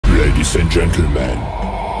Ladies and gentlemen,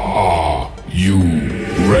 are you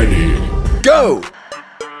ready? Go!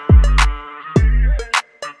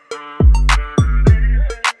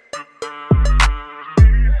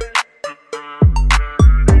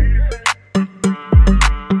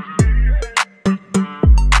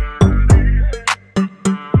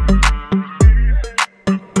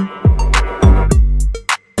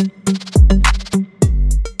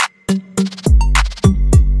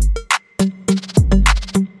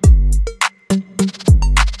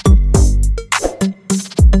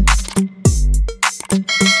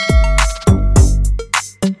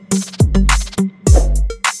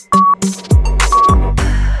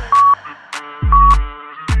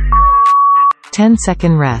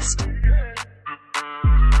 Ten-second rest.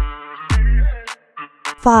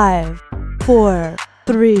 5, 4,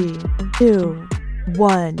 3, 2,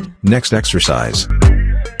 1. Next exercise.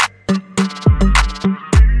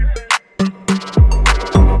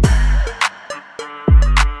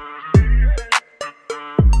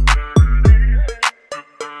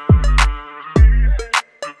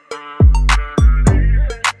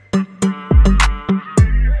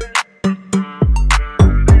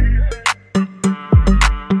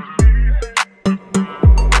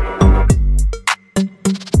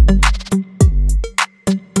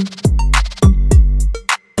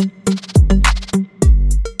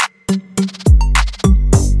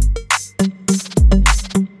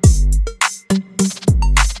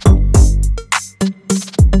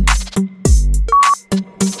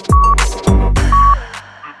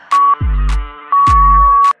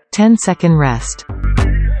 Ten-second rest.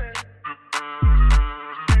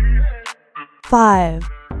 5,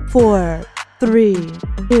 4, 3,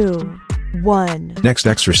 2, 1. Next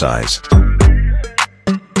exercise.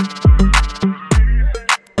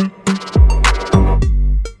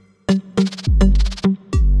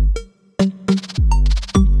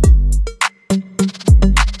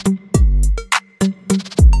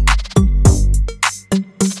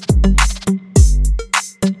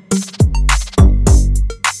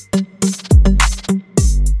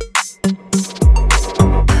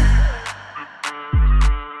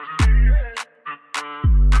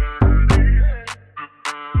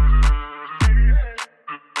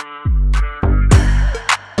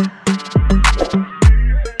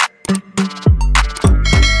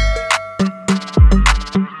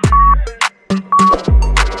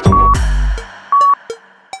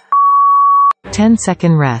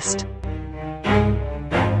 Ten-second rest.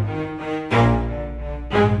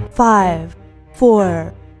 5,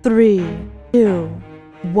 4, 3, 2,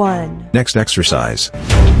 1. Next exercise.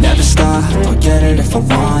 Never stop, I'll get it if I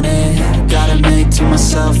want it. Gotta make to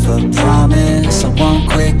myself a promise. I won't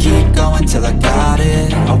quit, keep going till I got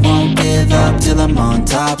it. I won't give up till I'm on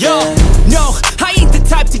top. Yo, yeah. no, I ain't the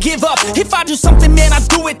type to give up. If I do something, man, I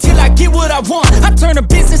do it till I get what I want. I turn a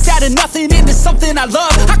business out of nothing into something I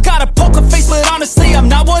love. I got a poker face, but honestly, I'm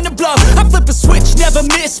not one to bluff. I flip a switch, never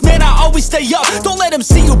miss, man, I always stay up. Don't let them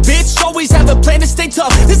see you, bitch, always have a plan to stay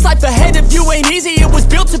tough. This life ahead of you ain't easy, it was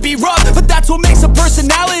built to be rough. But that's what makes a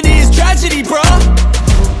personality, is tragedy, bruh.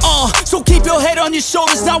 So keep your head on your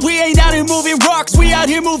shoulders. Now we ain't out here moving rocks, we out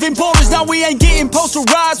here moving boulders. Now we ain't getting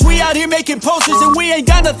posterized, we out here making posters. And we ain't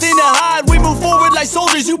got nothing to hide, we move forward like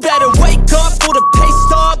soldiers. You better wake up for the pay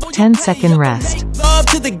stub. 10-second rest. Love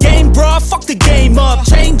to the game, bruh, fuck the game up.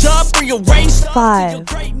 Change up, rearrange. 5,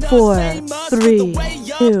 4, 3,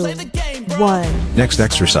 2, 1. Next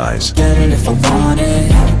exercise. Get it if I want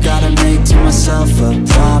it. Gotta make to myself a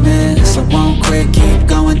promise. I won't quit, keep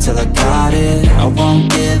going till I got it. I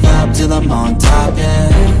won't give up till I'm on top, yeah.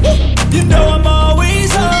 You know I'm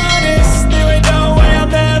always honest, there ain't no way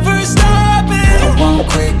I'm ever stopping. I won't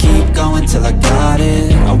quit, keep going till I got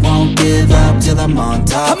it. I won't give up till I'm on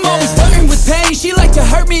top, I'm always flirting with pain, she like to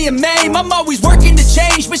hurt me and maim. I'm always working to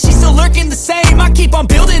change, but she's still lurking the same. I keep on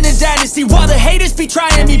building a dynasty while the haters be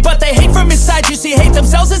trying me. But they hate from inside, you see, hate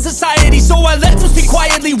themselves in society. So I let them speak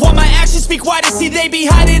quietly while my actions speak wider. See, they be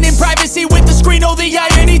hiding in privacy with the screen. Oh, the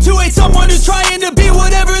irony to hate someone who's trying to be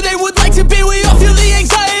whatever they would like to be. We all feel the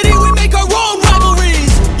anxiety, we make our own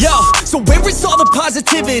rivalries. Yo, so where is all the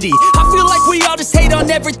positivity? I feel like we all just hate on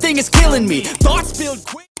everything, it's killing me. Thoughts build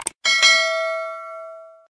quick.